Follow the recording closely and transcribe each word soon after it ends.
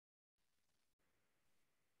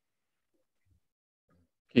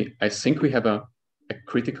Okay, I think we have a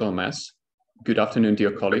critical mass. Good afternoon,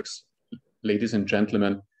 dear colleagues, ladies and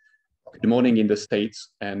gentlemen. Good morning in the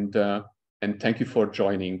States, and thank you for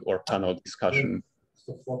joining our panel discussion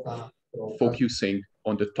focusing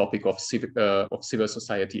on the topic of civil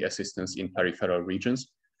society assistance in peripheral regions.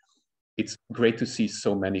 It's great to see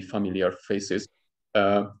so many familiar faces.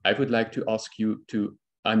 I would like to ask you to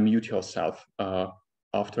unmute yourself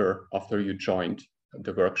after you joined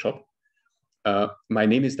the workshop. My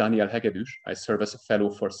name is Hegedüs. I serve as a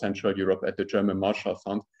fellow for Central Europe at the German Marshall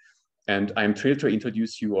Fund, and I'm thrilled to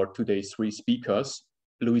introduce you our today's three speakers: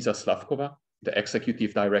 Louisa Slavkova, the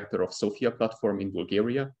Executive Director of Sofia platform in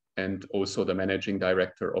Bulgaria, and also the Managing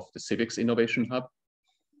Director of the Civic's Innovation Hub;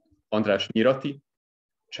 András Nyirati,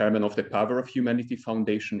 Chairman of the Power of Humanity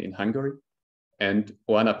Foundation in Hungary; and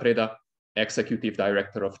Oana Preda, Executive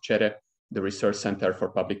Director of CERE, the Research Center for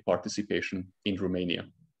Public Participation in Romania.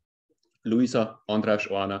 Louisa, András,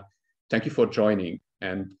 Oana, thank you for joining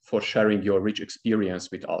and for sharing your rich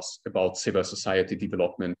experience with us about civil society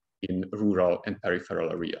development in rural and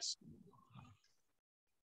peripheral areas.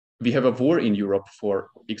 We have a war in Europe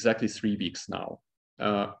for exactly 3 weeks now,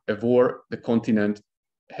 a war the continent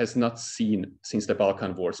has not seen since the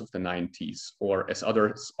Balkan Wars of the 90s, or as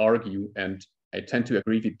others argue, and I tend to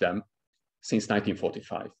agree with them, since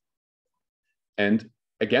 1945. And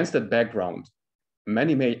against that background,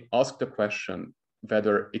 many may ask the question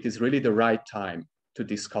whether it is really the right time to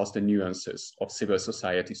discuss the nuances of civil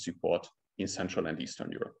society support in Central and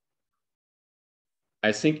Eastern Europe.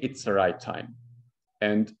 I think it's the right time.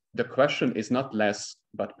 And the question is not less,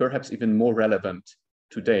 but perhaps even more relevant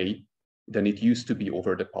today than it used to be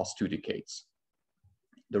over the past 2 decades.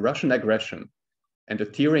 The Russian aggression and the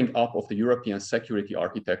tearing up of the European security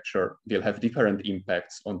architecture will have different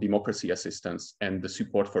impacts on democracy assistance and the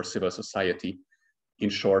support for civil society in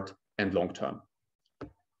short and long term.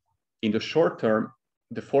 In the short term,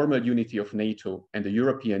 the formal unity of NATO and the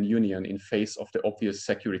European Union in face of the obvious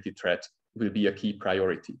security threat will be a key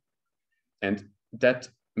priority. And that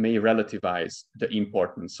may relativize the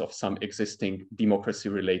importance of some existing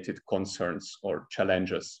democracy-related concerns or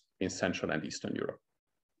challenges in Central and Eastern Europe.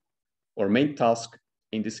 Our main task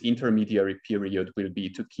in this intermediary period will be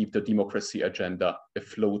to keep the democracy agenda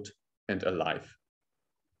afloat and alive.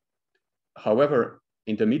 However,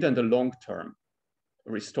 in the mid and the long term,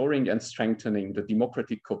 restoring and strengthening the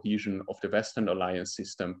democratic cohesion of the Western alliance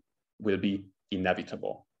system will be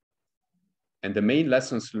inevitable. And the main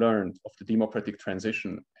lessons learned of the democratic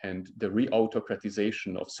transition and the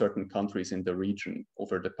re-autocratization of certain countries in the region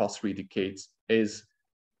over the past 3 decades is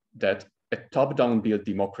that a top-down built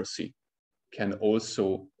democracy can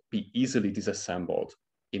also be easily disassembled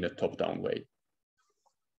in a top-down way.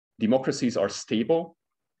 Democracies are stable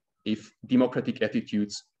if democratic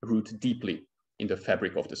attitudes root deeply in the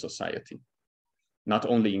fabric of the society, not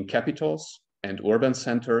only in capitals and urban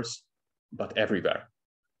centers, but everywhere.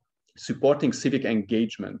 Supporting civic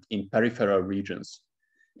engagement in peripheral regions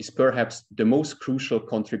is perhaps the most crucial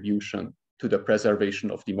contribution to the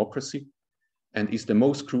preservation of democracy and is the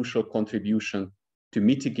most crucial contribution to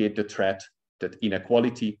mitigate the threat that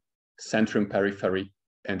inequality, centrum-periphery,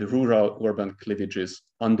 and rural-urban cleavages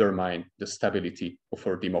undermine the stability of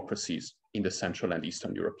our democracies in the Central and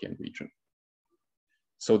Eastern European region.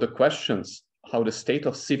 So the questions how the state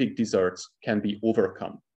of civic deserts can be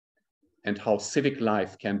overcome and how civic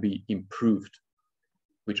life can be improved,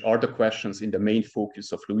 which are the questions in the main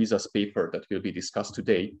focus of Louisa's paper that will be discussed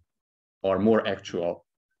today, are more actual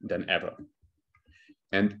than ever.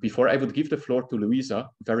 And before I would give the floor to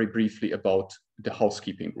Louisa, very briefly about the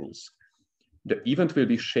housekeeping rules. The event will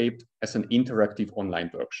be shaped as an interactive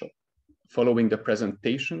online workshop. Following the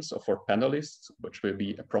presentations of our panelists, which will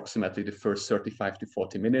be approximately the first 35 to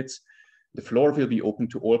 40 minutes, the floor will be open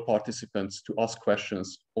to all participants to ask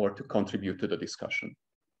questions or to contribute to the discussion.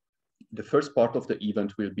 The first part of the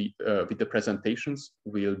event will be, with the presentations,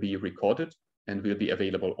 will be recorded and will be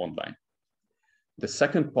available online. The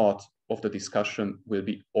second part of the discussion will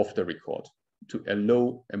be off the record to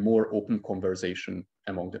allow a more open conversation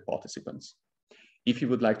among the participants. If you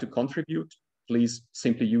would like to contribute, please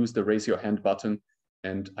simply use the raise your hand button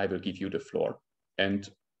and I will give you the floor. And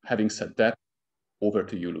having said that, over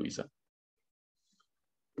to you, Louisa.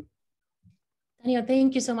 Daniel,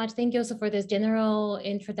 thank you so much. Thank you also for this general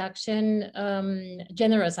introduction.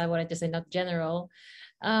 Generous, I wanted to say, not general.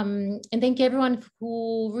 And thank you everyone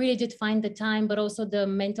who really did find the time, but also the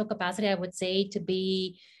mental capacity, I would say, to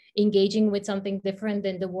be engaging with something different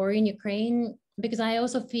than the war in Ukraine. Because I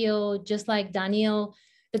also feel, just like Daniel,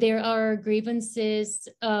 that there are grievances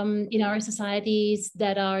in our societies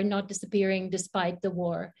that are not disappearing despite the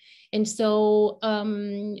war. And so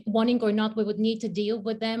wanting or not, we would need to deal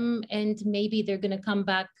with them, and maybe they're going to come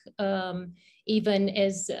back even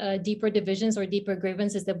as deeper divisions or deeper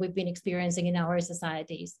grievances that we've been experiencing in our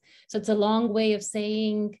societies. So it's a long way of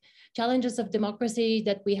saying challenges of democracy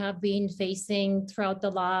that we have been facing throughout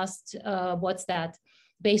the last,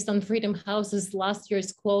 based on Freedom House's last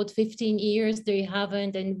year's quote, 15 years, they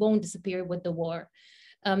haven't and won't disappear with the war.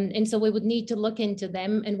 And so we would need to look into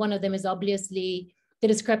them. And one of them is obviously the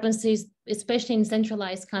discrepancies, especially in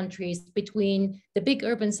centralized countries, between the big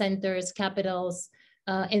urban centers, capitals,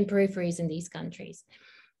 and peripheries in these countries.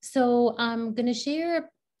 So I'm going to share a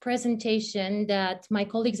presentation that my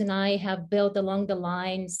colleagues and I have built along the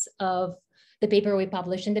lines of the paper we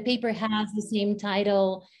published. And the paper has the same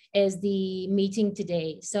title as the meeting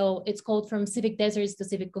today. So it's called From Civic Deserts to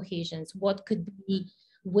Civic Cohesions: What could be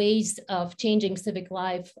ways of changing civic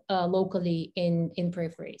life locally in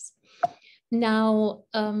peripheries. Now,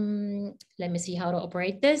 let me see how to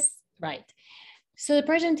operate this. Right. So the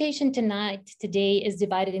presentation today is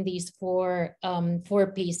divided in these four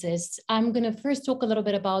pieces. I'm going to first talk a little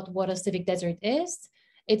bit about what a civic desert is.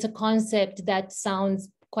 It's a concept that sounds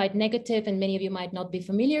quite negative and many of you might not be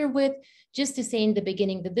familiar with. Just to say in the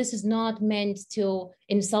beginning that this is not meant to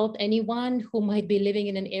insult anyone who might be living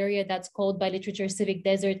in an area that's called by literature civic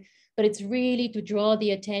desert, but it's really to draw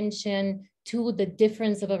the attention to the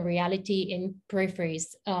difference of a reality in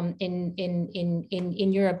peripheries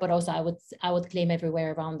in Europe, but also I would claim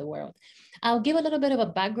everywhere around the world. I'll give a little bit of a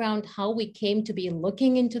background how we came to be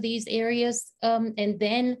looking into these areas, and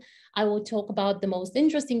then I will talk about the most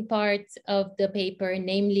interesting part of the paper,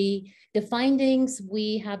 namely the findings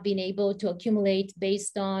we have been able to accumulate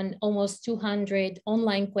based on almost 200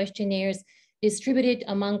 online questionnaires distributed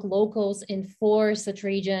among locals in 4 such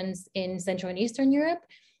regions in Central and Eastern Europe.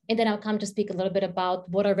 And then I'll come to speak a little bit about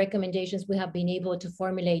what are recommendations we have been able to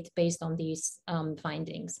formulate based on these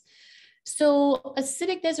findings. So a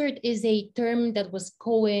civic desert is a term that was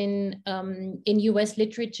coined in US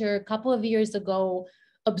literature a couple of years ago,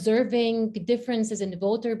 observing differences in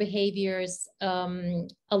voter behaviors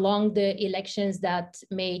along the elections that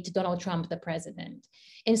made Donald Trump the president.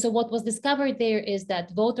 And so what was discovered there is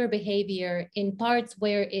that voter behavior in parts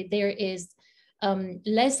where there is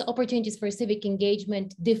less opportunities for civic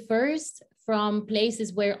engagement differs from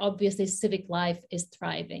places where obviously civic life is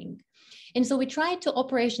thriving. And so we tried to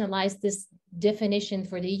operationalize this definition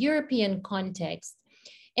for the European context.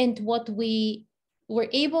 And what we were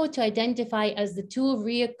able to identify as the 2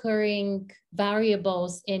 reoccurring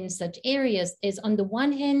variables in such areas is, on the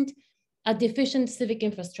one hand, a deficient civic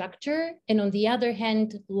infrastructure, and on the other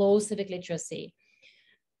hand, low civic literacy.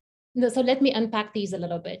 So let me unpack these a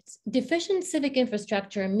little bit. Deficient civic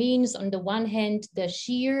infrastructure means, on the one hand, the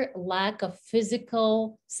sheer lack of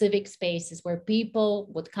physical civic spaces where people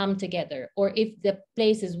would come together, or if the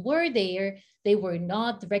places were there, they were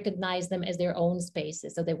not recognize them as their own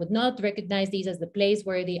spaces. So they would not recognize these as the place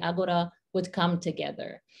where the agora would come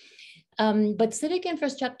together. But civic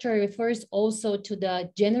infrastructure refers also to the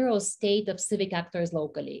general state of civic actors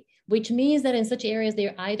locally, which means that in such areas,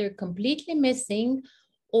 they're either completely missing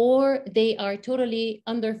or they are totally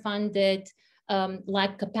underfunded,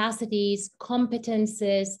 lack capacities,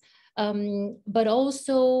 competences, but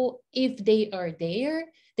also if they are there,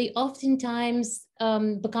 they oftentimes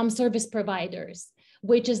become service providers,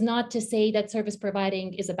 which is not to say that service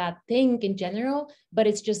providing is a bad thing in general, but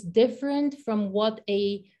it's just different from what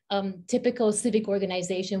a typical civic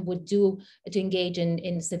organization would do to engage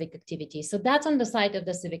in civic activities. So that's on the side of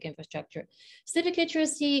the civic infrastructure. Civic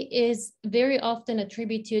literacy is very often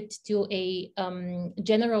attributed to a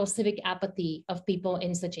general civic apathy of people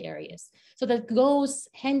in such areas. So that goes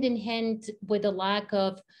hand in hand with a lack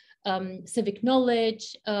of civic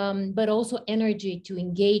knowledge, but also energy to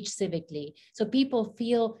engage civically. So people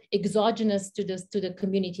feel exogenous to the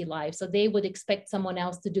community life. So they would expect someone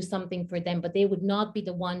else to do something for them, but they would not be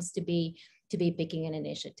the ones to be picking an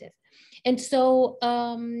initiative. And so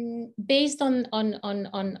based on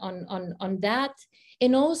that,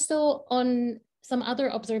 and also on some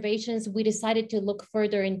other observations, we decided to look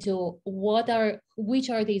further into which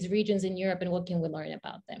are these regions in Europe and what can we learn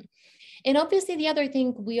about them. And obviously the other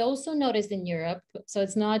thing we also noticed in Europe, so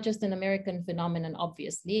it's not just an American phenomenon,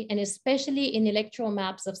 obviously, and especially in electoral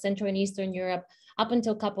maps of Central and Eastern Europe up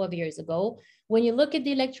until a couple of years ago, when you look at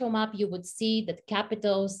the electoral map, you would see that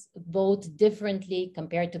capitals vote differently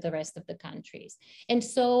compared to the rest of the countries. And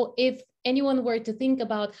so if anyone were to think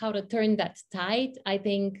about how to turn that tide, I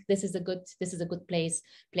think this is a good place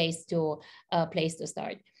to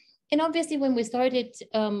start. And obviously, when we started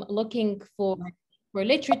looking for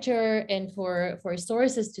literature and for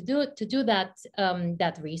sources to do that,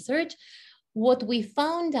 that research, what we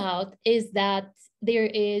found out is that there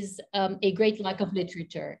is a great lack of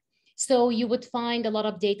literature. So you would find a lot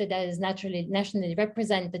of data that is nationally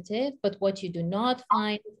representative, but what you do not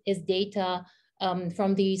find is data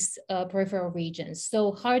from these peripheral regions.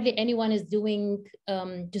 So hardly anyone is doing,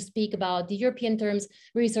 to speak about the European terms,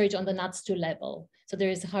 research on the NUTS2 level. So there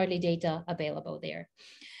is hardly data available there.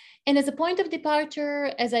 And as a point of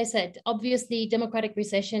departure, as I said, obviously democratic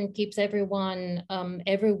recession keeps everyone, oh,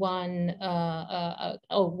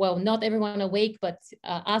 well, not everyone awake, but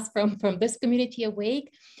us from this community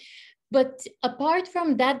awake. But apart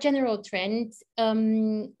from that general trend,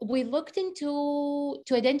 we looked into,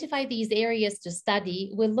 to identify these areas to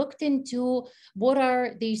study, we looked into what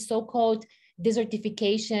are these so-called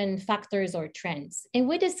desertification factors or trends. And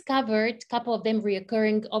we discovered a couple of them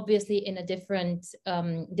reoccurring, obviously in a different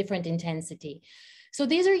intensity. So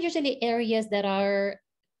these are usually areas that are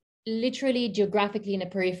literally geographically in a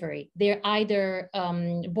periphery. They're either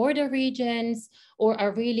border regions or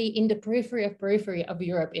are really in the periphery of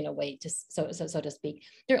Europe in a way, just so to speak.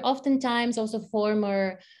 They're oftentimes also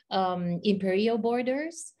former imperial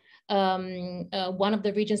borders. One of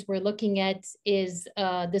the regions we're looking at is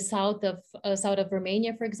the south of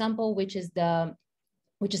Romania, for example, which has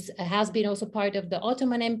been also part of the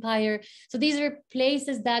Ottoman Empire. So these are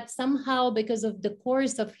places that somehow, because of the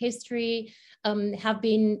course of history, have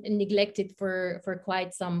been neglected for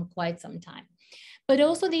quite some time. But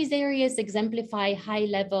also these areas exemplify high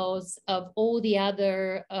levels of all the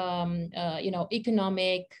other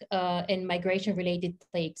economic and migration-related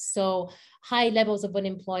plagues. So high levels of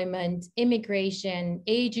unemployment, immigration,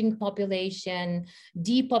 aging population,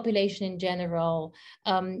 depopulation in general.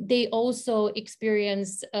 They also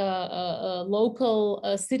experience local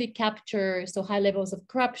city capture, so high levels of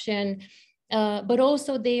corruption, but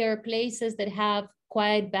also they are places that have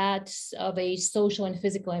quite bad of a social and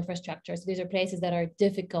physical infrastructure. So these are places that are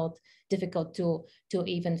difficult to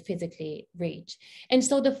even physically reach. And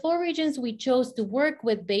so the 4 regions we chose to work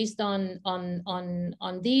with based on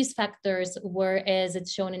these factors were, as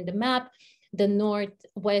it's shown in the map, the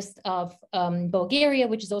northwest of Bulgaria,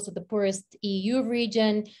 which is also the poorest EU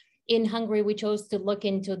region. In Hungary, we chose to look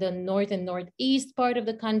into the north and northeast part of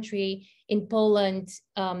the country. In Poland,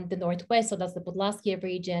 the northwest, so that's the Podlaskie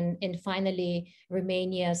region, and finally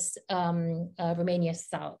Romania's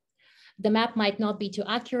south. The map might not be too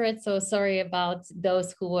accurate, so sorry about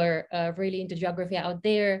those who are really into geography out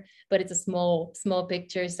there, but it's a small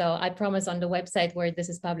picture. So I promise on the website where this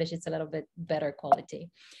is published, it's a little bit better quality.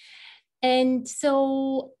 And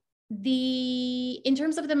so in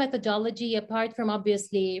terms of the methodology, apart from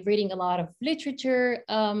obviously reading a lot of literature,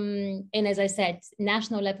 and as I said,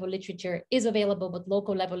 national level literature is available, but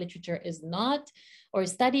local level literature is not, or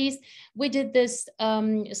studies, we did this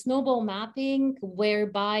snowball mapping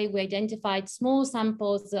whereby we identified small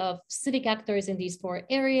samples of civic actors in these 4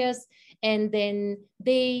 areas, and then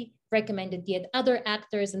they recommended yet other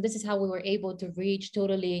actors, and this is how we were able to reach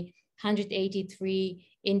totally 183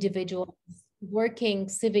 individuals working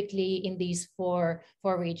civically in these four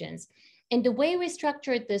regions. And the way we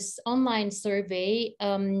structured this online survey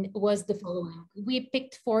was the following. We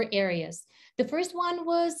picked 4 areas. The first one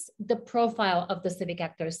was the profile of the civic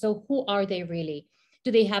actors. So who are they really?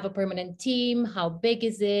 Do they have a permanent team? How big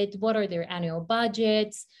is it? What are their annual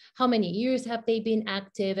budgets? How many years have they been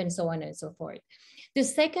active? And so on and so forth. The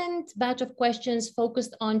second batch of questions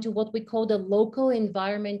focused on to what we call the local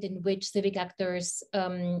environment in which civic actors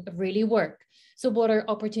really work. So what are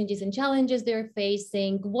opportunities and challenges they're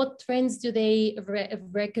facing? What trends do they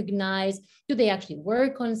recognize? Do they actually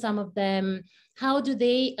work on some of them? How do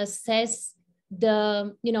they assess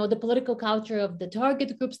the political culture of the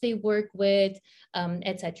target groups they work with,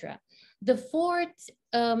 etc. The fourth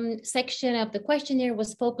section of the questionnaire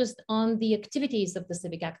was focused on the activities of the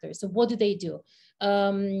civic actors. So what do they do?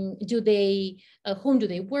 Whom do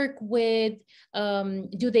they work with?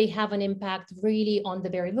 Do they have an impact really on the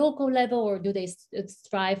very local level, or do they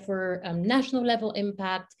strive for national level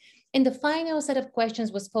impact? And the final set of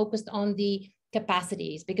questions was focused on the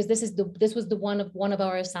capacities, because this was one of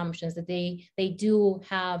our assumptions, that they do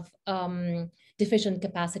have deficient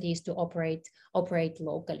capacities to operate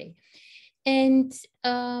locally. And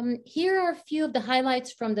here are a few of the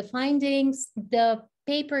highlights from the findings. The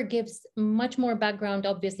paper gives much more background,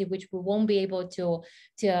 obviously, which we won't be able to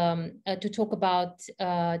talk about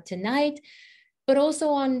tonight. But also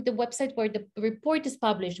on the website where the report is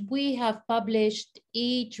published, we have published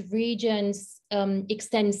each region's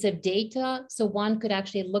extensive data. So one could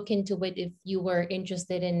actually look into it if you were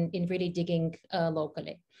interested in really digging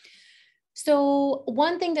locally. So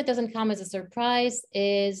one thing that doesn't come as a surprise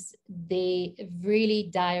is the really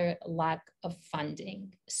dire lack of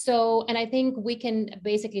funding. So, and I think we can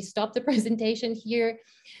basically stop the presentation here.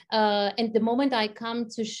 And the moment I come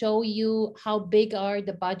to show you how big are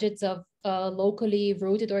the budgets of locally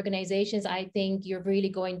rooted organizations, I think you're really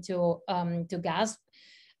going to gasp.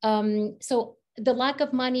 So the lack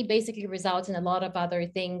of money basically results in a lot of other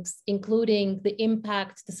things, including the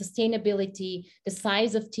impact, the sustainability, the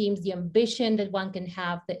size of teams, the ambition that one can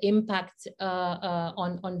have, the impact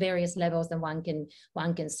on various levels that one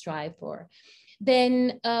can strive for.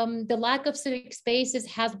 Then the lack of civic spaces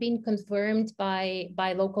has been confirmed by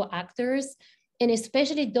local actors, and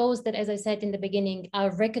especially those that, as I said in the beginning,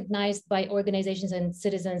 are recognized by organizations and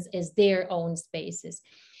citizens as their own spaces.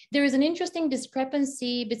 There is an interesting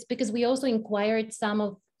discrepancy because we also inquired some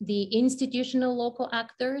of the institutional local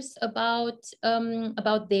actors about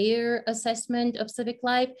their assessment of civic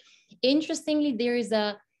life. Interestingly, there is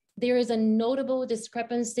a notable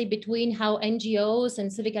discrepancy between how NGOs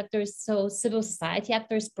and civic actors, so civil society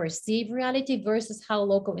actors, perceive reality versus how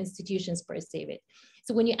local institutions perceive it.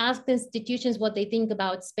 So when you ask the institutions what they think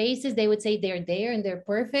about spaces, they would say they're there and they're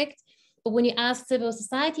perfect. But when you ask civil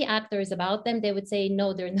society actors about them, they would say,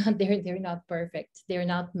 no, they're not there. They're not perfect. They're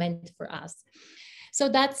not meant for us. So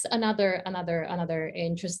that's another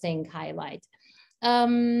interesting highlight.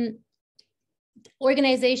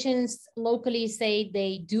 Organizations locally say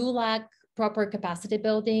they do lack proper capacity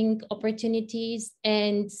building opportunities,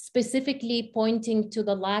 and specifically pointing to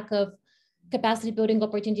the lack of capacity building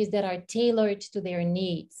opportunities that are tailored to their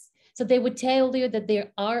needs. So they would tell you that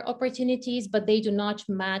there are opportunities, but they do not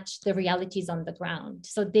match the realities on the ground.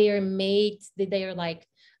 So they are like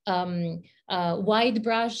wide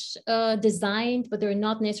brush designed, but they're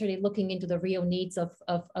not necessarily looking into the real needs of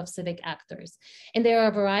civic actors. And there are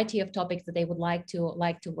a variety of topics that they would like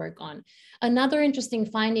to work on. Another interesting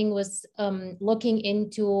finding was looking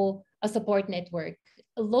into a support network.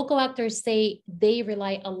 Local actors say they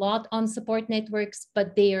rely a lot on support networks,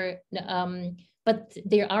 but there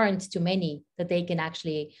aren't too many that they can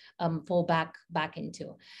actually fall back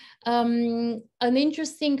into. An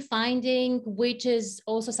interesting finding, which is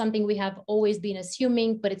also something we have always been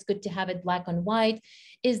assuming, but it's good to have it black on white,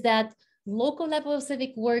 is that local level of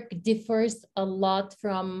civic work differs a lot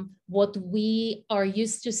from what we are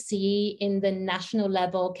used to see in the national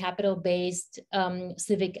level, capital-based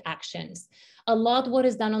civic actions. A lot what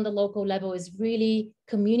is done on the local level is really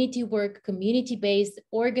community work, community-based,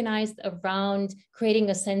 organized around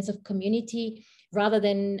creating a sense of community rather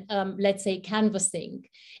than, let's say, canvassing.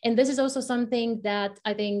 And this is also something that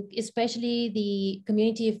I think especially the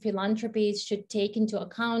community of philanthropies should take into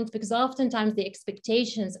account, because oftentimes the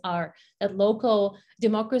expectations are that local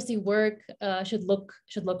democracy work should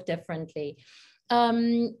look differently.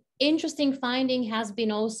 Interesting finding has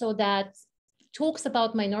been also that talks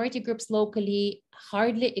about minority groups locally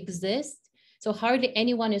hardly exist. So hardly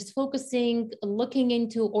anyone is focusing, looking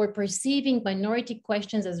into, or perceiving minority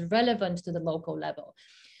questions as relevant to the local level,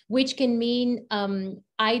 which can mean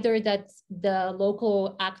either that the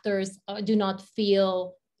local actors do not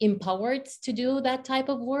feel empowered to do that type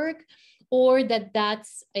of work, or that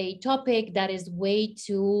that's a topic that is way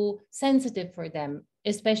too sensitive for them,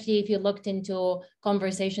 especially if you looked into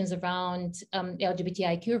conversations around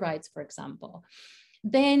LGBTIQ rights, for example.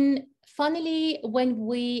 Then funnily, when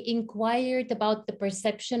we inquired about the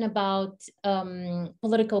perception about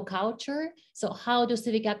political culture, so how do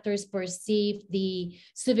civic actors perceive the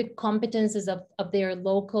civic competences of their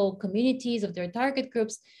local communities, of their target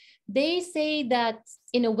groups, they say that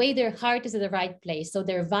in a way their heart is at the right place. So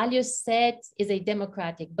their value set is a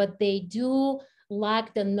democratic, but they do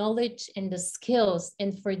lack the knowledge and the skills.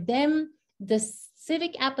 And for them, the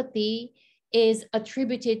civic apathy is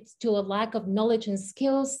attributed to a lack of knowledge and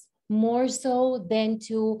skills more so than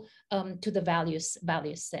to the values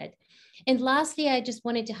set. And lastly, I just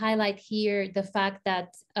wanted to highlight here the fact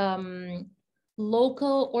that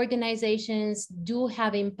local organizations do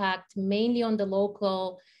have impact mainly on the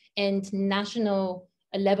local and national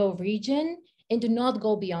level region and do not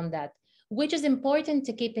go beyond that, which is important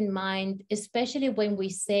to keep in mind, especially when we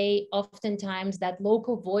say oftentimes that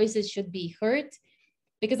local voices should be heard.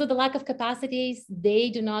 Because of the lack of capacities, they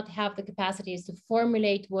do not have the capacities to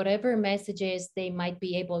formulate whatever messages they might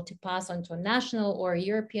be able to pass on to a national or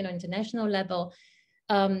European or international level,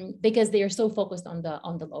 because they are so focused on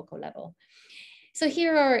the local level. So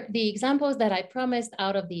here are the examples that I promised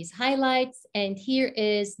out of these highlights. And here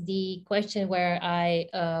is the question where I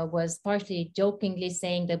was partially jokingly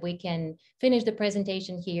saying that we can finish the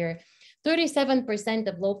presentation here. 37%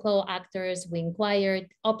 of local actors we inquired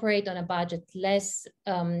operate on a budget less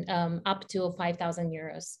up to 5,000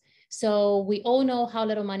 euros. So we all know how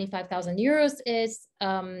little money 5,000 euros is.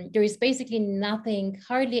 There is basically nothing,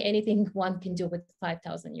 hardly anything one can do with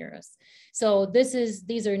 5,000 euros. So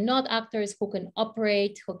these are not actors who can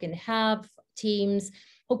operate, who can have teams,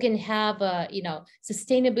 who can have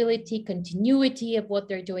sustainability, continuity of what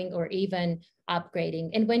they're doing, or even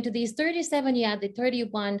upgrading. And when to these 37, you add the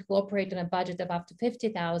 31 who operate on a budget of up to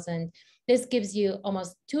 50,000, this gives you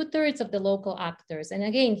almost 2/3 of the local actors. And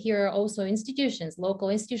again, here are also institutions, local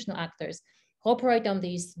institutional actors who operate on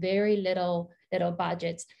these very little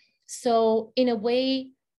budgets. So in a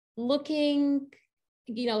way,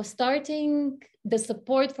 starting the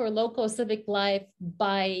support for local civic life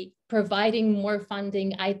by providing more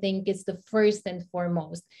funding, I think is the first and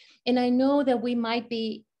foremost. And I know that we might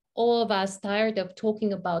be, all of us, tired of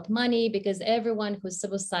talking about money, because everyone who's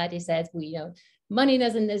civil society says, money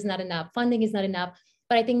is not enough, funding is not enough.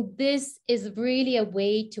 But I think this is really a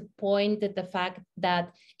way to point at the fact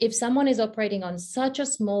that if someone is operating on such a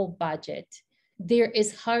small budget, there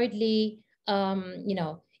is hardly,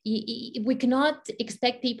 we cannot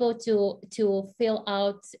expect people to fill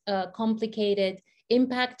out complicated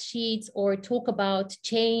impact sheets or talk about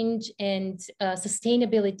change and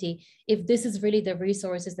sustainability if this is really the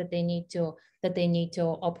resources that they need to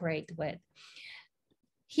operate with.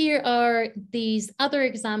 Here are these other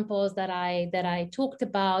examples that I talked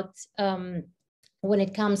about when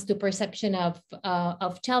it comes to perception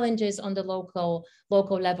of challenges on the local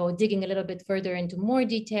level, digging a little bit further into more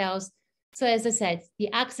details. So as I said, the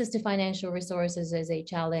access to financial resources is a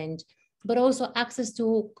challenge, but also access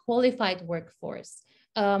to qualified workforce.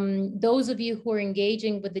 Those of you who are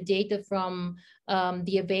engaging with the data from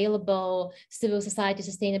the available civil society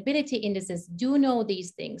sustainability indices do know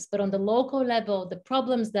these things, but on the local level, the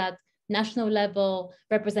problems that national level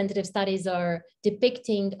representative studies are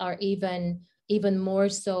depicting are even more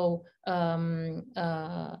so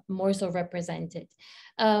represented.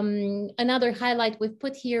 Another highlight we've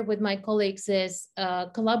put here with my colleagues is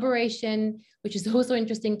collaboration, which is also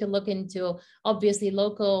interesting to look into. Obviously,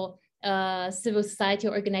 local civil society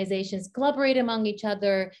organizations collaborate among each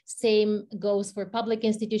other. Same goes for public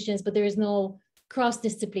institutions, but there is no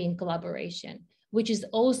cross-discipline collaboration, which is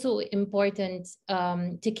also important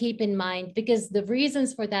to keep in mind, because the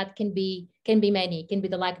reasons for that can be many. It can be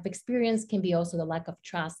the lack of experience, can be also the lack of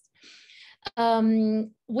trust.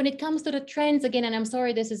 When it comes to the trends, again, and I'm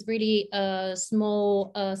sorry, this is really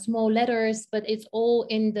small letters, but it's all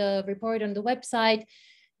in the report on the website.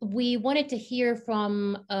 We wanted to hear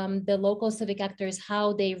from the local civic actors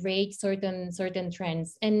how they rate certain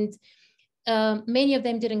trends. And many of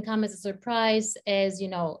them didn't come as a surprise, as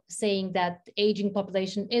saying that aging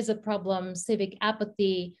population is a problem, civic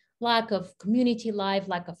apathy, lack of community life,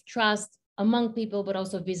 lack of trust among people, but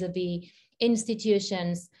also vis-a-vis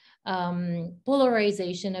institutions,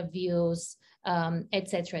 polarization of views,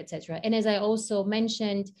 etc., etc. And as I also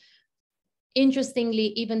mentioned, interestingly,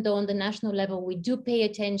 even though on the national level, we do pay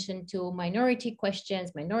attention to minority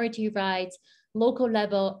questions, minority rights, local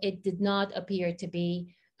level, it did not appear to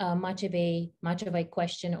be much of a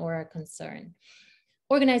question or a concern.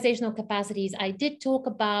 Organizational capacities, I did talk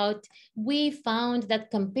about. We found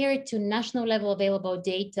that compared to national level available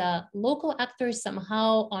data, local actors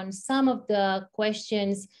somehow on some of the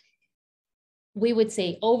questions, we would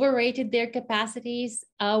say overrated their capacities.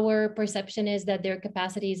 Our perception is that their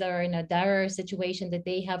capacities are in a dire situation that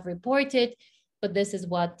they have reported, but this is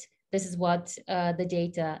what the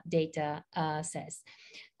data says.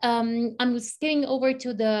 I'm skipping over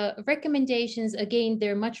to the recommendations. Again,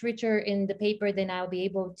 they're much richer in the paper than I'll be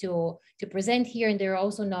able to present here, and they're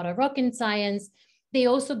also not a rocket science. They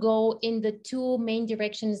also go in the two main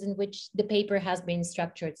directions in which the paper has been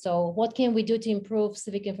structured. So what can we do to improve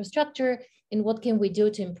civic infrastructure, and what can we do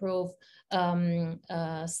to improve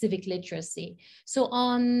civic literacy? So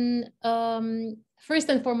on first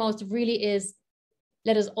and foremost really is,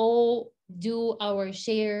 let us all do our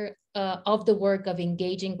share of the work of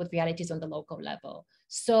engaging with realities on the local level.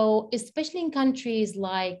 So especially in countries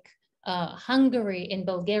like Hungary and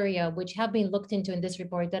Bulgaria, which have been looked into in this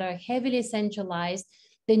report, that are heavily centralized,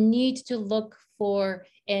 the need to look for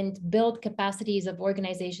and build capacities of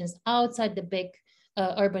organizations outside the big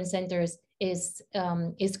urban centers is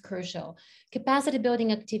crucial. Capacity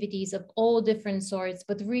building activities of all different sorts,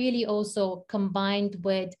 but really also combined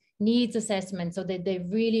with needs assessment so that they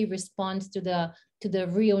really respond to the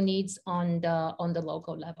real needs on the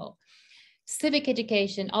local level. Civic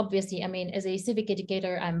education, obviously, I mean, as a civic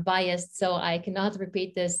educator, I'm biased, so I cannot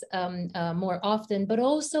repeat this more often, but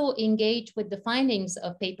also engage with the findings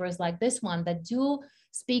of papers like this one that do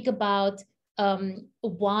speak about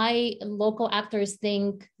why local actors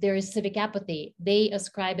think there is civic apathy. They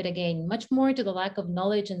ascribe it, again, much more to the lack of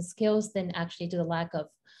knowledge and skills than actually to the lack of,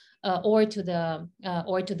 or to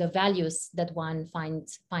the values that one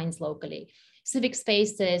finds locally. Civic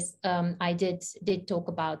spaces, I did talk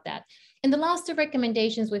about that. And the last two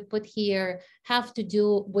recommendations we've put here have to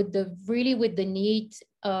do with the need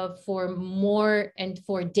for more and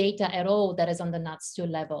for data at all that is on the NUTS2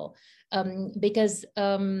 level. Because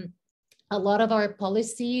a lot of our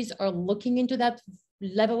policies are looking into that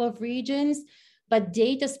level of regions, but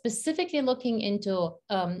data specifically looking into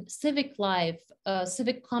civic life,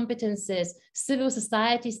 civic competences, civil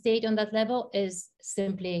society state on that level is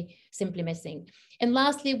simply missing. And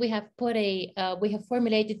lastly, we have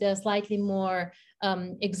formulated a slightly more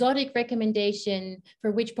exotic recommendation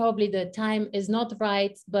for which probably the time is not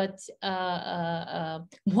right, but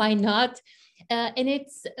why not? And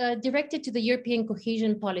it's directed to the European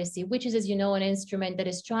cohesion policy, which is, as you know, an instrument that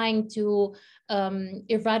is trying to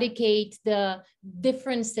eradicate the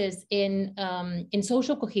differences in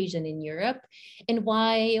social cohesion in Europe. And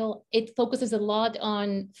while it focuses a lot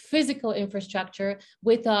on physical infrastructure,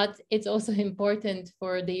 we thought it's also important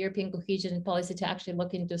for the European cohesion policy to actually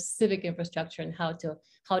look into civic infrastructure and how to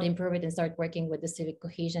improve it and start working with the civic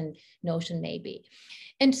cohesion notion maybe.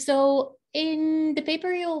 And so in the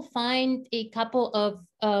paper, you'll find a couple of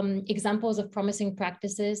examples of promising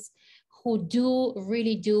practices who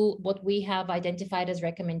really do what we have identified as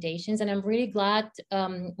recommendations. And I'm really glad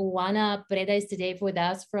Oana Preda is today with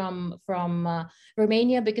us from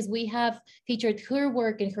Romania, because we have featured her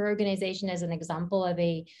work and her organization as an example of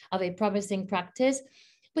a promising practice.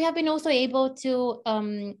 We have been also able to,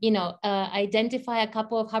 identify a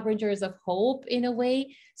couple of harbingers of hope in a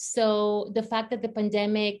way. So the fact that the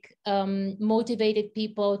pandemic motivated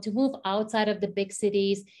people to move outside of the big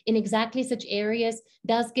cities in exactly such areas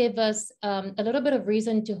does give us a little bit of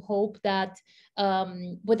reason to hope that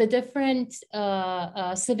with a different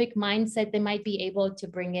civic mindset, they might be able to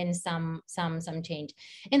bring in some change.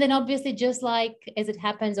 And then obviously, just like as it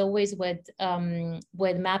happens always with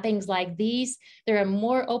mappings like these, there are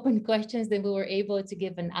more open questions than we were able to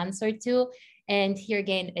give an answer to. And here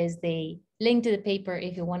again is the link to the paper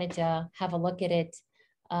if you wanted to have a look at it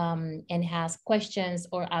and ask questions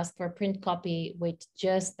or ask for a print copy, which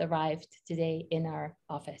just arrived today in our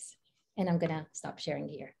office. And I'm gonna stop sharing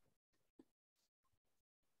here.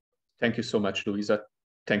 Thank you so much, Louisa.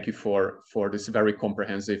 Thank you for this very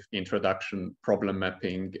comprehensive introduction, problem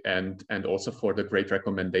mapping, and also for the great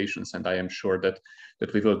recommendations. And I am sure that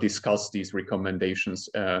we will discuss these recommendations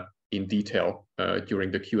in detail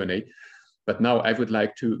during the Q&A. But now I would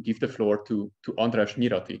like to give the floor to András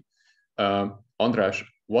Nyirati. András,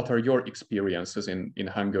 what are your experiences in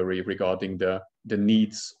Hungary regarding the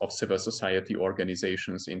needs of civil society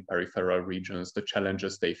organizations in peripheral regions, the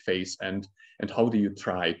challenges they face, and how do you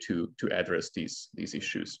try to address these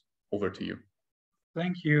issues? Over to you.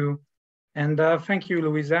 Thank you. And thank you,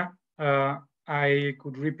 Louisa. I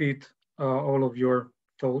could repeat all of your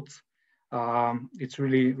thoughts. It's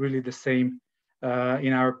really the same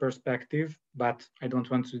in our perspective, but I don't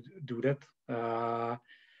want to do that.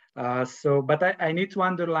 But I need to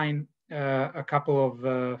underline a couple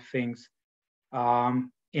of things.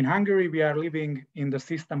 In Hungary, we are living in the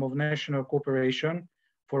system of national cooperation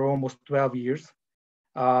for almost 12 years,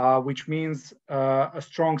 which means a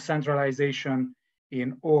strong centralization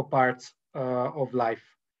in all parts of life,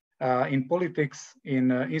 in politics,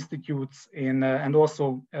 in institutes, and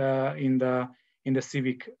also in the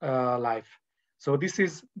civic life. So this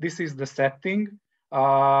is the setting.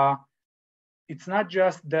 It's not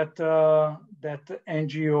just that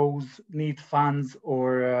NGOs need funds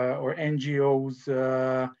or NGOs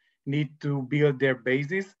need to build their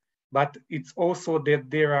bases, but it's also that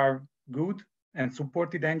there are good and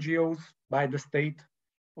supported NGOs by the state,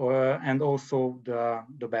 and also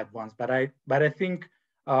the bad ones. But I think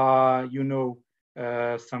you know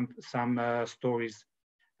some stories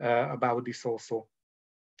about this also.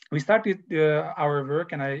 We started our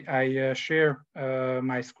work, and I share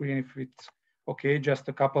my screen if it's okay, just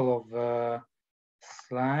a couple of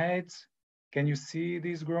slides. Can you see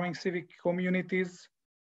these growing civic communities?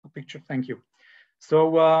 A picture, thank you.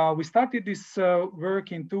 So we started this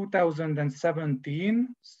work in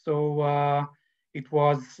 2017. So it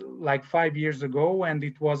was like 5 years ago, and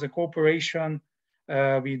it was a cooperation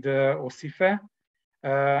with OSIFE.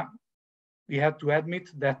 we had to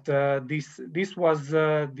admit that this was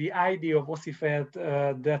the idea of OSIF at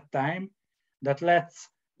that time, that let's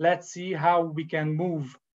see how we can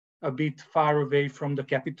move a bit far away from the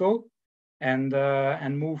capital and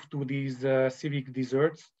move to these civic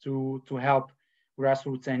deserts to help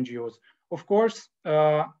grassroots NGOs. Of course,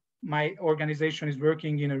 my organization is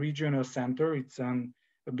working in a regional center. It's a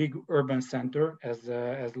big urban center, as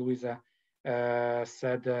Louisa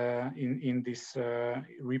said in this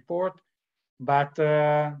report. But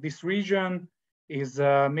this region is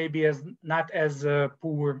maybe not as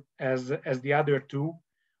poor as the other two,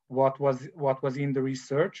 what was in the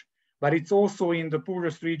research, but it's also in the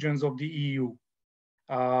poorest regions of the EU.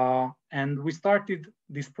 And we started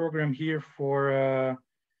this program here for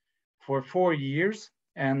 4 years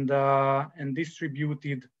and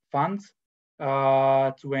distributed funds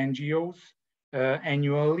to NGOs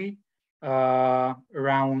annually,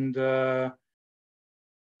 around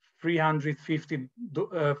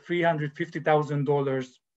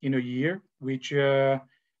 $350,000 in a year, which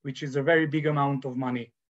is a very big amount of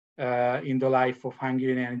money in the life of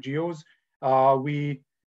Hungarian NGOs. We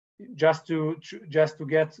just to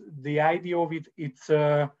get the idea of it, it's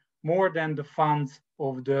more than the funds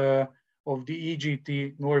of the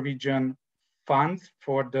EGT Norwegian funds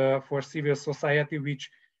for civil society,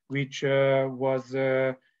 which was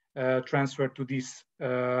transferred to this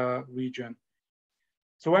region.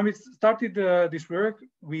 So when we started this work,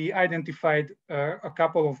 we identified a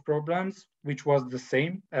couple of problems, which was the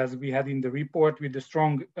same as we had in the report, with the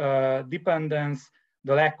strong dependence,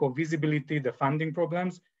 the lack of visibility, the funding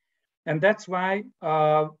problems. And that's why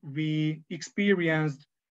we experienced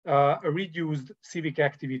a reduced civic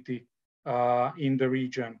activity in the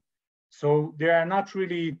region. So there are not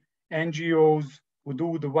really NGOs who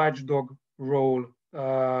do the watchdog role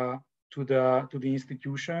to the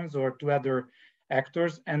institutions or to other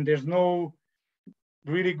actors, and there's no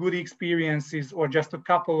really good experiences or just a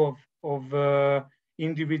couple of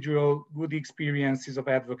individual good experiences of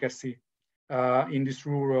advocacy in this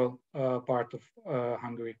rural part of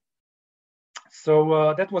Hungary.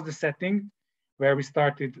 So that was the setting where we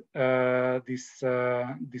started this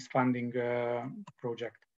funding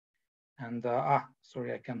project. And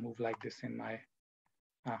sorry, I can move like this in my,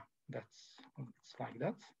 it's like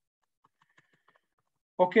that.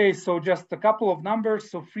 Okay, so just a couple of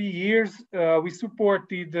numbers. So 3 years, we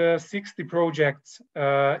supported 60 projects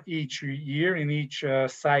each year in each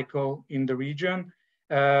cycle in the region.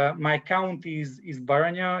 My county is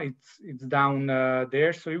Baranya, it's down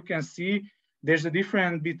there. So you can see there's a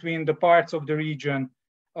difference between the parts of the region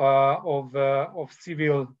of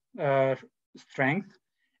civil strength.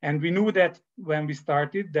 And we knew that when we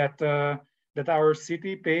started that our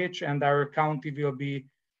city, Pécs, and our county will be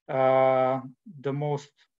the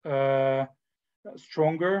most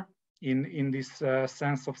stronger in this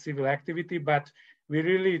sense of civil activity, but we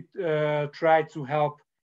really try to help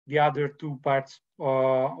the other two parts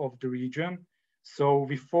of the region. So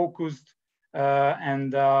we focused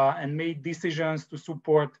and made decisions to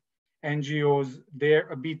support NGOs there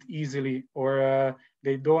a bit easily, or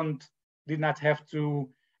they did not have to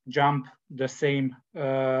jump the same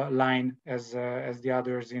line as the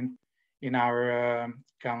others in our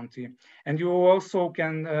county. And you also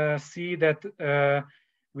can see that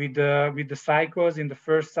with the cycles, in the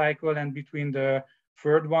first cycle and between the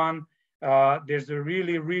third one, there's a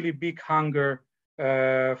really big hunger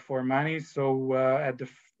for money. So at the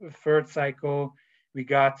third cycle, we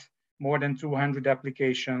got more than 200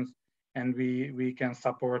 applications, and we can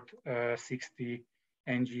support 60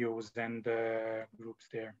 NGOs and groups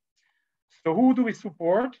there. So who do we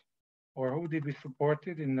support, or who did we support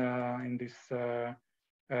it in this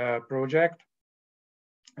project?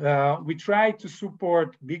 We try to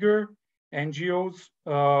support bigger NGOs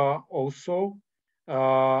also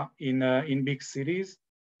in big cities,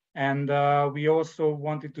 and we also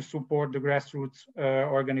wanted to support the grassroots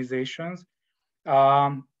organizations.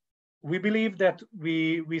 We believe that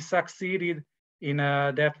we succeeded in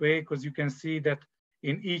that way, because you can see that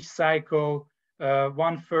in each cycle,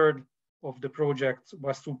 1/3 of the projects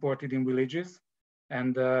was supported in villages,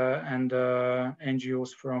 and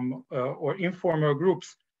NGOs from or informal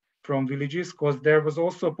groups from villages, because there was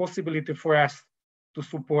also a possibility for us to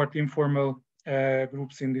support informal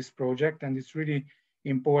groups in this project, and it's really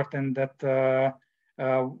important that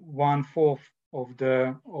 1/4 of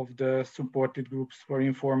the supported groups for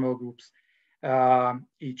informal groups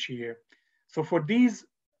each year. So for these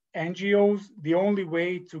NGOs, the only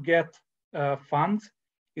way to get funds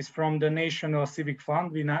is from the National Civic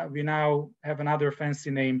Fund. We now have another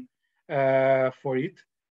fancy name for it,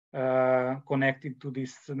 connected to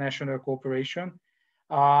this national cooperation.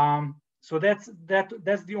 So that's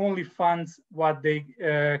the only funds what they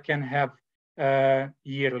can have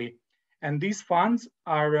yearly, and these funds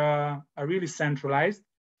are really centralized.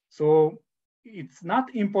 So it's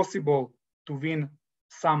not impossible to win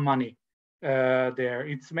some money there.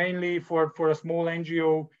 It's mainly for a small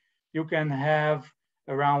NGO, you can have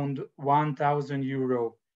around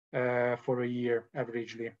 €1,000 for a year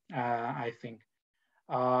averagely, I think.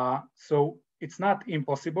 So it's not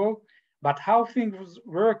impossible, but how things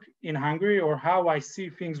work in Hungary, or how I see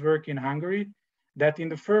things work in Hungary, that in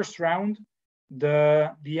the first round,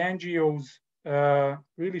 the NGOs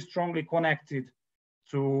really strongly connected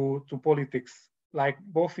to politics, like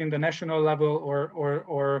both in the national level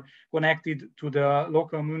or connected to the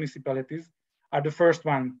local municipalities, are the first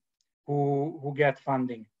one who get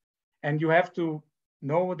funding. And you have to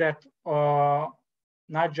know that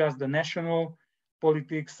not just the national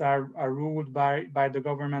politics are ruled by the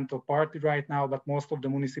governmental party right now, but most of the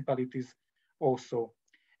municipalities also.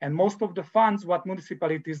 And most of the funds what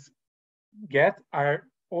municipalities get are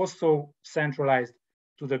also centralized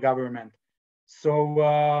to the government. So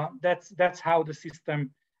that's how the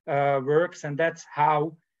system works, and that's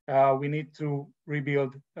how we need to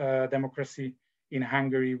rebuild democracy in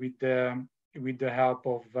Hungary with the help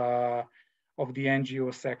of the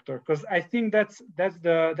NGO sector. Because I think that's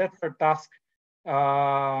our task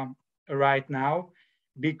right now,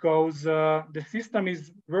 because the system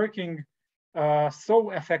is working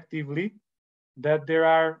so effectively that there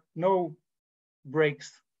are no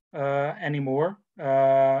breaks anymore.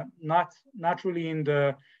 Not really in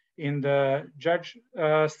the judge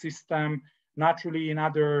system, not really in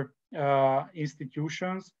other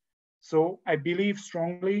institutions. So I believe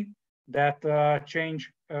strongly that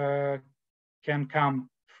change can come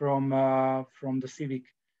from the civic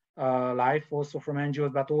life, also from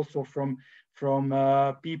NGOs, but also from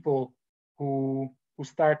people who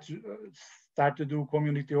start to do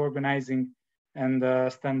community organizing and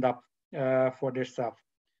stand up for themselves.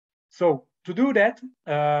 So to do that,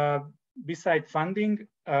 beside funding,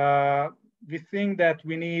 we think that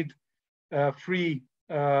we need three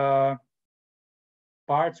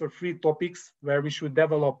parts or three topics where we should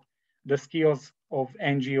develop the skills of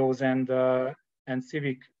NGOs and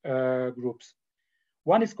civic groups.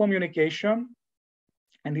 One is communication,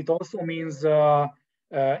 and it also means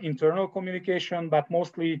internal communication, but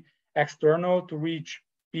mostly external to reach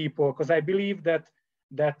people, because I believe that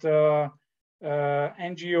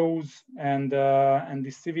NGOs and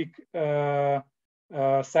the civic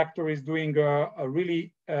sector is doing a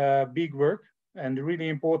really big work and really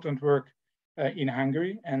important work in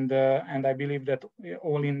Hungary, and I believe that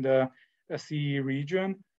all in the CE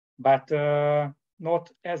region, but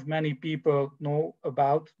not as many people know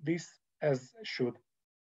about this as should.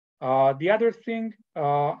 The other thing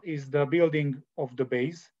is the building of the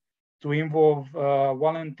base, to involve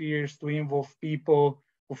volunteers, to involve people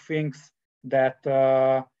who thinks that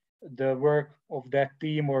the work of that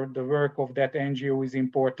team or the work of that NGO is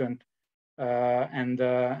important, and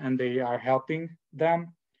they are helping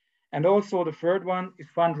them. And also the third one is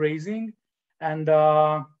fundraising, and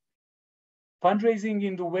fundraising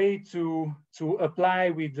in the way to apply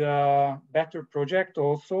with a better project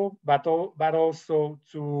also, but also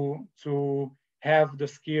to have the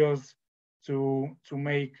skills to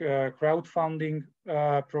make crowdfunding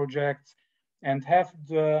projects, and have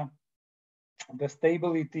the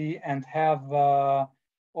stability, and have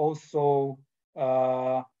also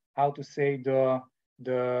how to say the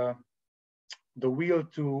will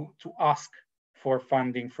to ask for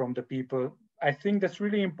funding from the people. I think that's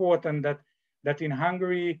really important, that in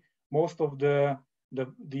Hungary most of the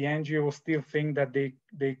NGOs still think that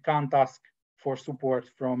they can't ask for support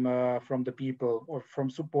from the people, or from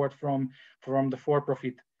support from the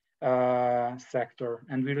for-profit sector,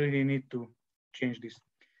 and we really need to change this.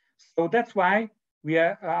 So that's why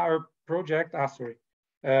our project.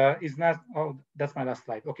 Is not. Oh, that's my last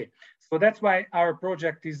slide. Okay, so that's why our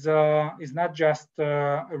project is not just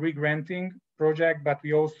a re-granting project, but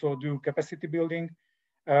we also do capacity building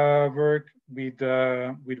work with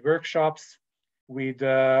workshops, with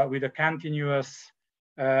a continuous.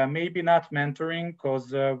 Maybe not mentoring,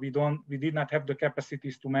 because we did not have the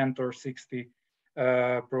capacities to mentor 60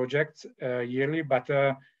 projects yearly, but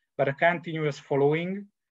a continuous following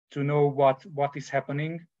to know what is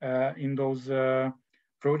happening in those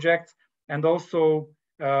projects. And also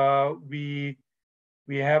we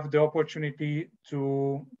have the opportunity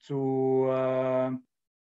to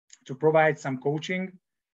provide some coaching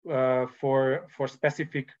for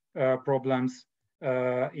specific problems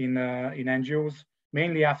in NGOs.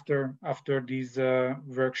 Mainly after these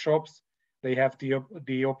workshops, they have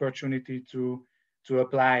the opportunity to to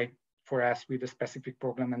apply for us with a specific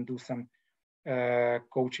problem and do some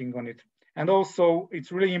coaching on it. And also,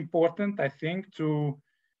 it's really important, I think, to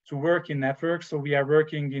work in networks. So we are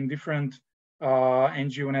working in different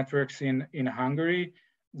NGO networks in Hungary.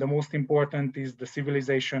 The most important is the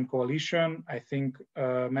Civilization Coalition. I think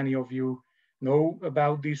many of you know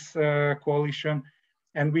about this coalition.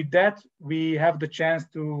 And with that, we have the chance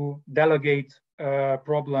to delegate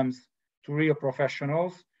problems to real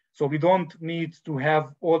professionals. So we don't need to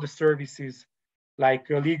have all the services like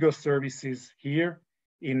legal services here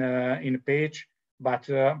in a page, but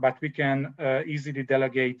we can easily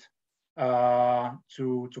delegate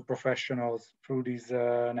to professionals through these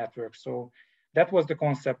networks. So that was the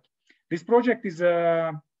concept. This project is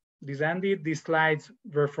ended. These slides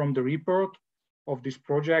were from the report of this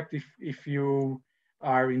project. If you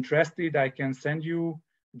are interested, I can send you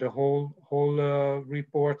the whole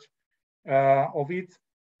report of it.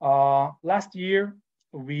 Last year,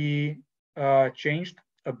 we changed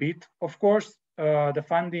a bit. Of course, the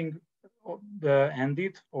funding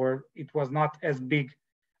ended, or it was not as big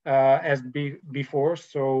before.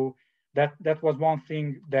 So that was one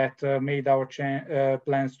thing that made our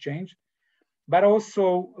plans change. But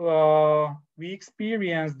also, we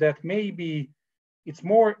experienced that maybe it's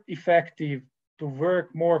more effective to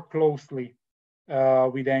work more closely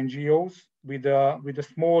with NGOs, with a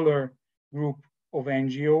smaller group of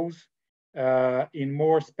NGOs in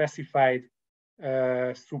more specified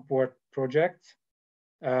support projects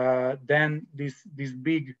than these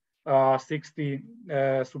big 60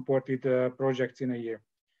 supported projects in a year.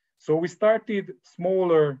 So we started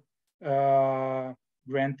smaller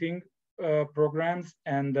granting programs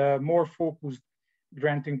and more focused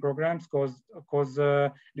granting programs because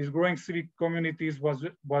these growing civic communities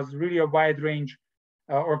was really a wide range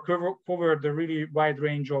or covered a really wide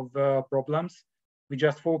range of problems. We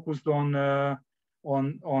just focused on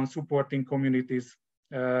supporting communities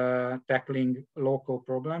tackling local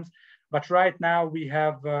problems. But right now we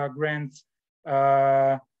have grants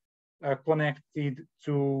connected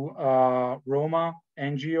to Roma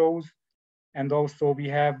NGOs, and also we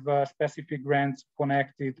have specific grants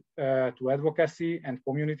connected to advocacy and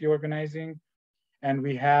community organizing, and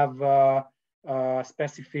we have a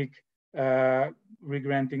specific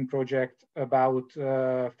re-granting project about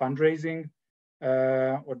fundraising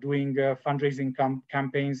or doing fundraising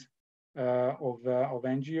campaigns of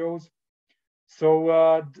NGOs. So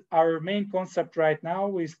our main concept right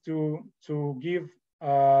now is to give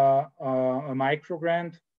a micro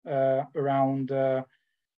grant around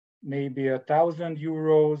maybe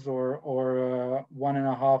 €1,000 or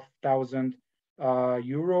 1,500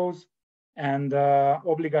 euros, and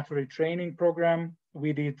obligatory training program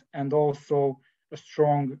with it, and also a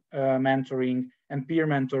strong mentoring and peer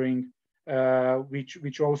mentoring,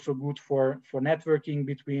 which also good for networking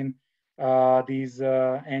between these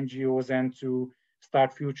NGOs and to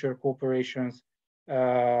start future cooperations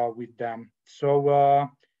with them. So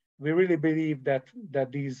we really believe that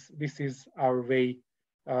this is our way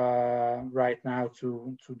right now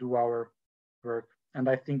to do our work. And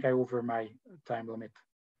I think I over my time limit,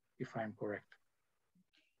 if I'm correct.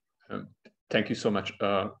 Thank you so much,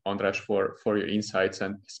 András, for your insights,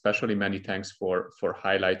 and especially many thanks for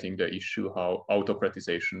highlighting the issue how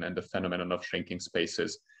autocratization and the phenomenon of shrinking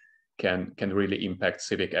spaces can really impact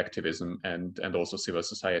civic activism and also civil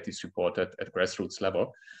society support at grassroots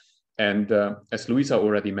level. And as Louisa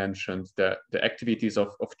already mentioned, the activities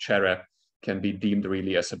of CERE can be deemed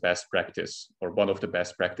really as a best practice or one of the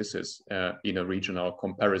best practices in a regional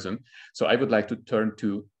comparison. So I would like to turn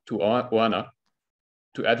to Oana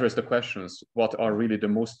to address the questions: what are really the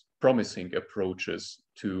most promising approaches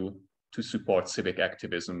to support civic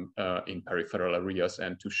activism in peripheral areas,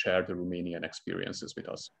 and to share the Romanian experiences with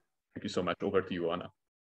us? Thank you so much. Over to you, Oana.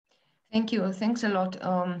 Thank you. Thanks a lot.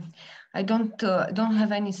 I don't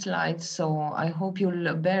have any slides, so I hope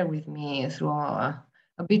you'll bear with me through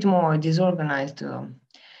a bit more disorganized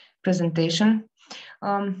presentation.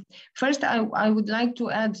 First, I would like to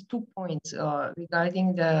add 2 points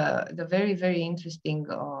regarding the very, very interesting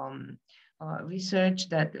research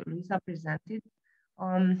that Louisa presented.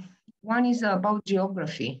 One is about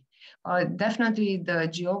geography. Definitely the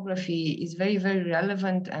geography is very, very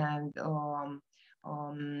relevant, and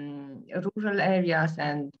rural areas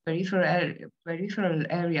and peripheral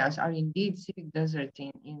areas are indeed civic desert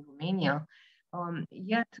in Romania.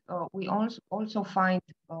 Yet we also find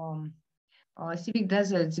civic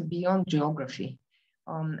deserts beyond geography.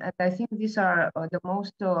 And I think these are the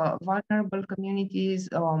most vulnerable communities,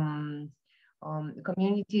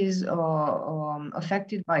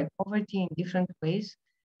 affected by poverty in different ways.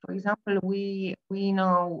 For example, we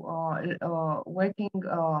now working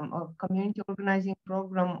a community organizing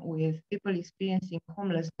program with people experiencing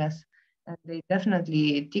homelessness, and they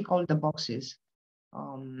definitely tick all the boxes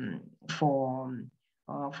for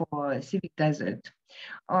Civic Desert.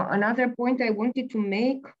 Another point I wanted to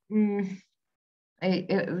make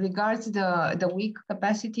regards the weak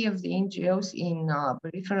capacity of the NGOs in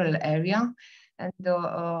peripheral area. And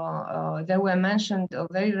there were mentioned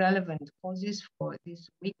very relevant causes for this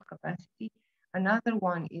weak capacity. Another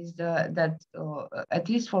one is that at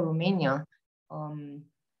least for Romania,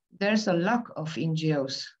 there's a lack of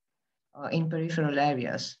NGOs in peripheral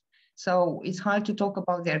areas. So it's hard to talk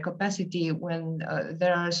about their capacity when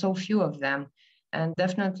there are so few of them, and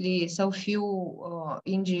definitely so few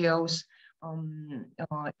NGOs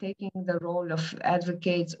taking the role of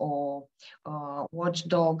advocates or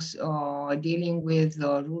watchdogs dealing with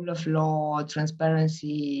rule of law,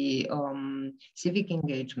 transparency, civic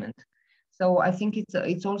engagement. So I think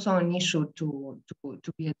it's also an issue to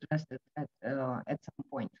be addressed at some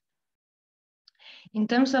point. In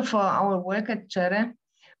terms of our work at CERE,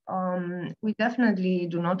 we definitely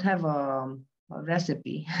do not have a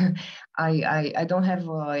recipe. I don't have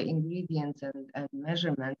ingredients and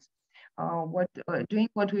measurements. Doing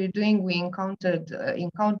what we're doing, we encounter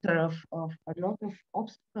of a lot of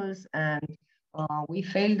obstacles, and we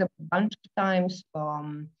failed a bunch of times.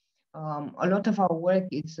 A lot of our work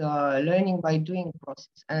is learning by doing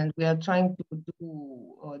process, and we are trying to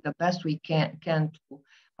do the best we can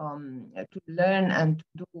to learn and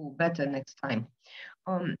to do better next time.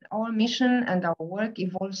 Our mission and our work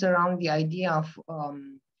evolves around the idea of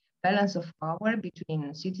balance of power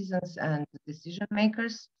between citizens and decision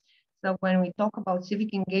makers. So when we talk about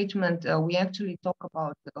civic engagement, we actually talk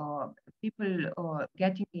about people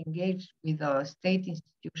getting engaged with state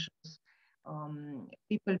institutions,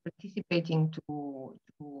 people participating to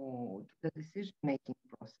the decision-making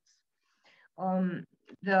process.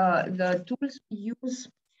 The tools we use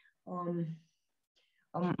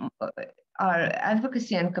are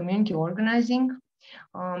advocacy and community organizing.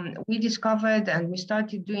 We discovered and we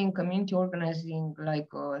started doing community organizing like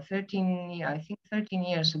 13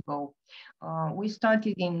 years ago. We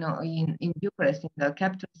started in Bucharest, in the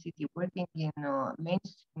capital city, working in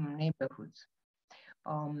mainstream neighborhoods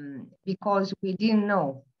because we didn't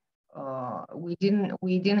know, we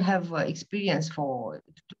didn't have experience for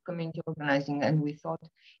community organizing, and we thought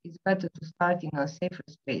it's better to start in a safer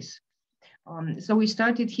space. So we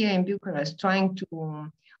started here in Bucharest, trying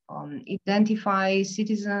to identify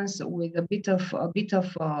citizens with a bit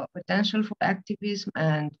of potential for activism,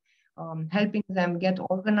 and helping them get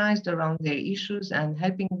organized around their issues, and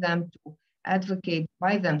helping them to advocate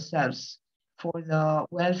by themselves for the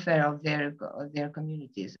welfare of their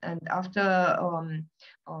communities. And after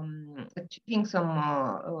achieving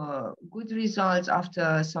some good results,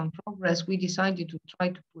 after some progress, we decided to try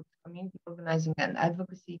to put community organizing and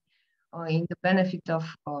advocacy in the benefit of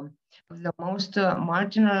the most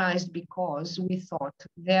marginalized, because we thought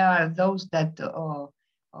there are those that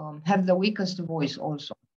have the weakest voice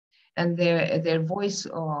also, and their voice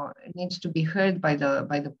needs to be heard by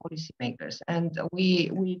the policymakers. And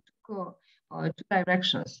we took two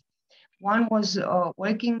directions. One was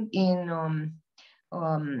working in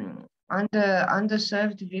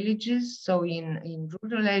underserved villages, so in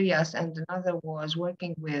rural areas, and another was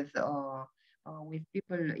working with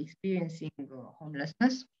people experiencing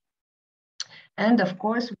homelessness. And of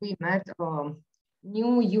course, we met a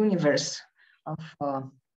new universe of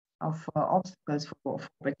obstacles for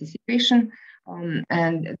participation,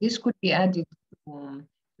 and this could be added to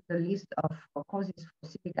the list of causes for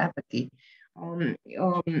civic apathy.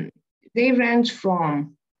 They range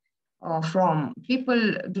from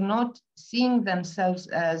people do not seeing themselves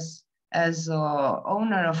as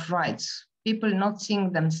owner of rights, people not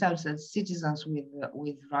seeing themselves as citizens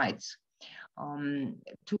with rights,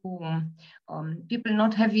 to people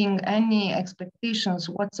not having any expectations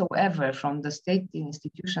whatsoever from the state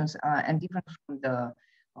institutions and even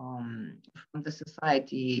from the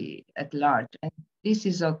society at large. And this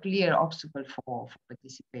is a clear obstacle for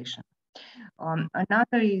participation.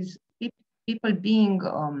 Another is people being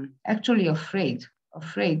actually afraid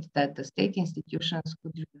that the state institutions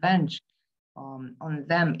could revenge on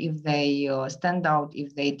them if they stand out,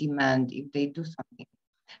 if they demand, if they do something.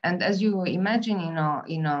 And as you imagine,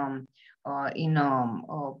 in a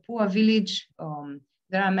poor village,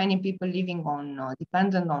 there are many people living on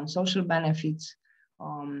dependent on social benefits.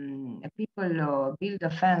 People build a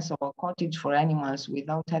fence or a cottage for animals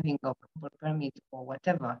without having a proper permit or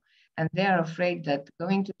whatever, and they are afraid that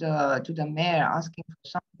going to the mayor asking for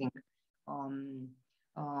something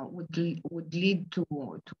would lead to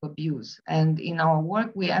abuse. And in our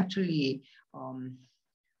work, we actually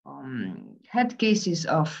had cases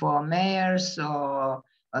of mayors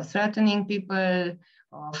threatening people,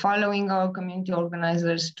 following our community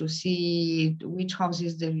organizers to see which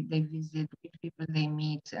houses they visit, which people they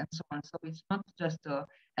meet, and so on. So it's not just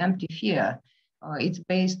empty fear; it's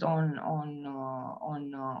based on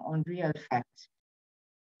real facts.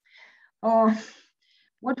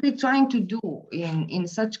 What we're trying to do in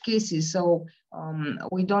such cases, so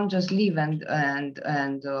we don't just leave and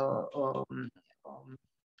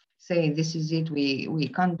say this is it. We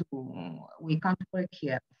can't work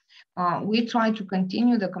here. We try to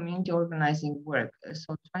continue the community organizing work.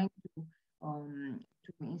 So trying to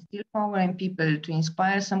instill power in people, to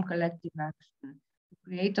inspire some collective action, to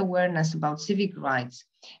create awareness about civic rights.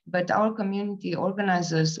 But our community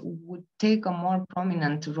organizers would take a more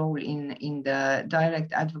prominent role in the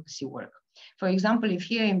direct advocacy work. For example, if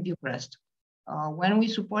here in Bucharest, when we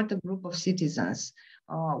support a group of citizens,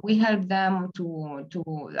 we help them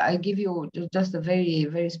I give you just a very,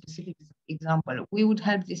 very specific example. We would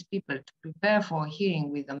help these people to prepare for a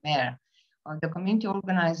hearing with the mayor. The community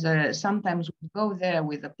organizer sometimes would go there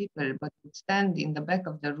with the people, but would stand in the back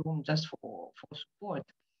of the room just for support.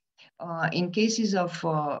 In cases of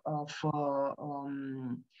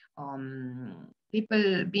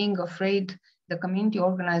people being afraid, the community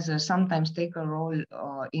organizers sometimes take a role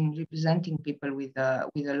in representing people with the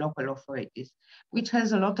local authorities, which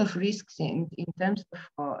has a lot of risks in terms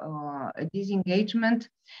of disengagement.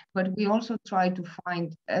 But we also try to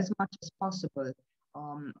find as much as possible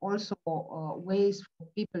also ways for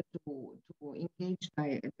people to engage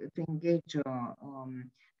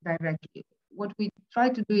directly. What we try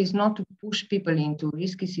to do is not to push people into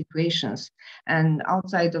risky situations and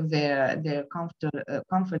outside of their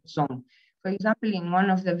comfort zone. For example, in one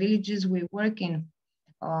of the villages we work in,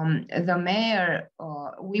 the mayor,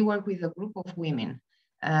 we work with a group of women,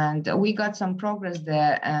 and we got some progress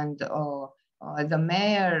there, and the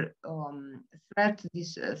mayor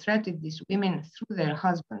threatened these women through their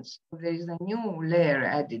husbands. So there is a new layer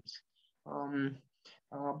added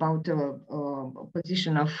about a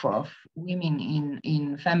position of women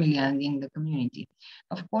in family and in the community.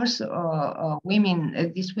 Of course,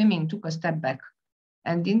 these women took a step back.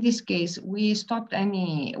 And in this case, we stopped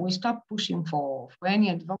pushing for any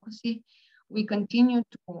advocacy. We continue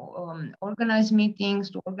to organize meetings,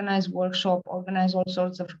 to organize workshops, organize all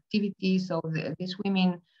sorts of activities. So these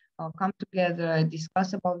women come together,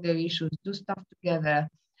 discuss about their issues, do stuff together.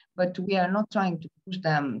 But we are not trying to push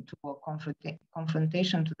them to a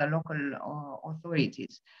confrontation to the local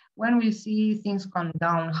authorities. When we see things calm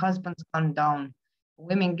down, husbands calm down,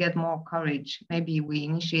 women get more courage, maybe we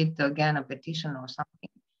initiate again a petition or something.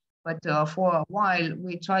 But for a while,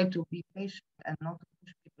 we try to be patient and not to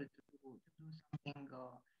push people to do something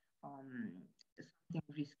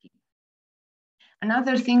risky.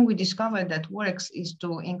 Another thing we discovered that works is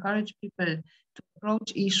to encourage people to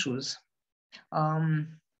approach issues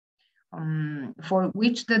for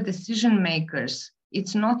which the decision makers,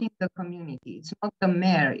 it's not in the community, it's not the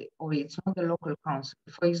mayor or it's not the local council.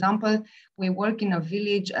 For example, we work in a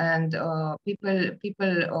village and people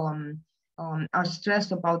are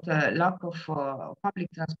stressed about the lack of public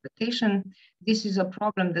transportation. This is a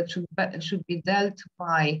problem that should be dealt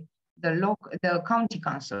by the county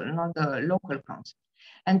council, not the local council.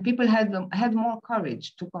 And people had more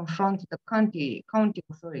courage to confront the county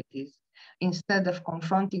authorities instead of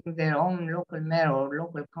confronting their own local mayor or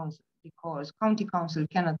local council, because county council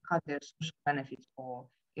cannot cut their social benefits or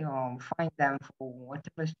fine them for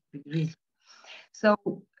whatever stupid reason. So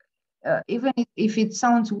even if it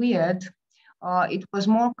sounds weird, it was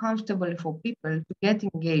more comfortable for people to get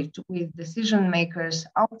engaged with decision makers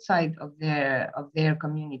outside of their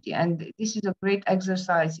community. And this is a great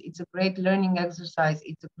exercise. It's a great learning exercise.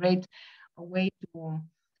 It's a great way to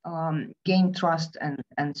gain trust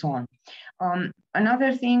and so on.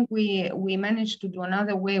 Another thing we managed to do,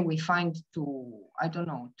 another way we find to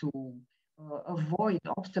avoid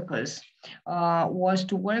obstacles was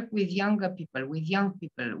to work with young people,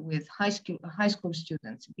 with high school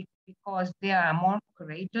students, because they are more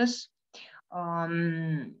courageous.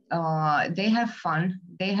 They have fun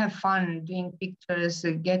doing pictures,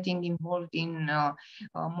 getting involved in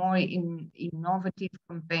more innovative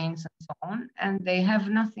campaigns and so on, and they have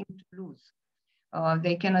nothing to lose.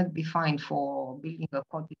 They cannot be fined for building a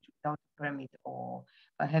cottage without a permit or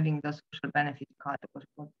having the social benefit card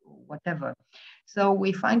or whatever. So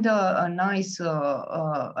we find a nice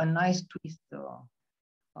twist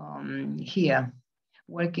here,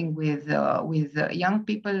 working with young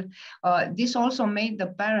people. This also made the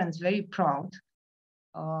parents very proud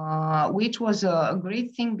which was a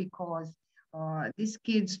great thing because these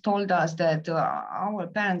kids told us that our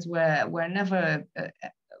parents were never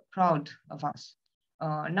proud of us.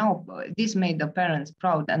 Now this made the parents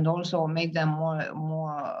proud and also made them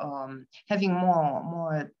having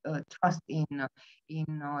more trust in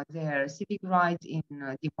their civic rights, in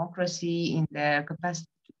democracy, in their capacity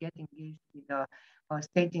to get engaged with the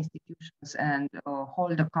state institutions and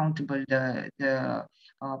hold accountable the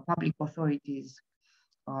public authorities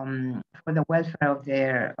for the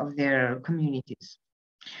welfare of their communities.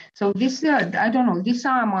 So this, I don't know, these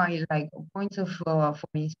are my points of for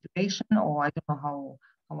inspiration, or I don't know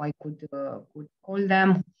how I could call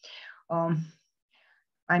them.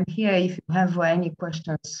 I'm here if you have any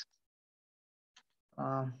questions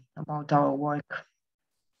about our work.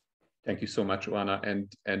 Thank you so much, Oana,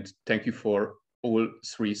 and thank you for all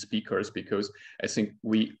three speakers, because I think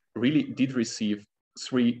we really did receive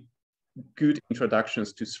three good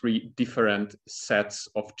introductions to three different sets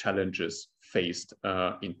of challenges faced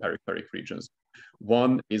in peripheric regions.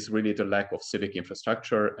 One is really the lack of civic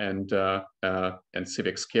infrastructure and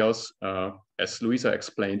civic skills, as Louisa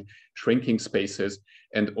explained, shrinking spaces,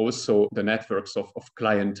 and also the networks of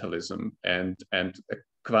clientelism and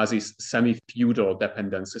quasi semi-feudal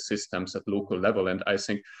dependency systems at local level. And I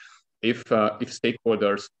think if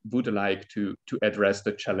stakeholders would like to address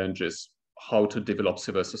the challenges how to develop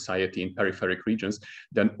civil society in peripheric regions,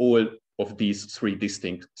 then all of these three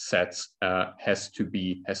distinct sets has to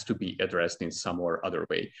be addressed in some or other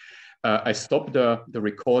way. I stopped the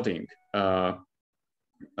recording of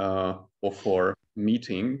our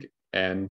meeting, and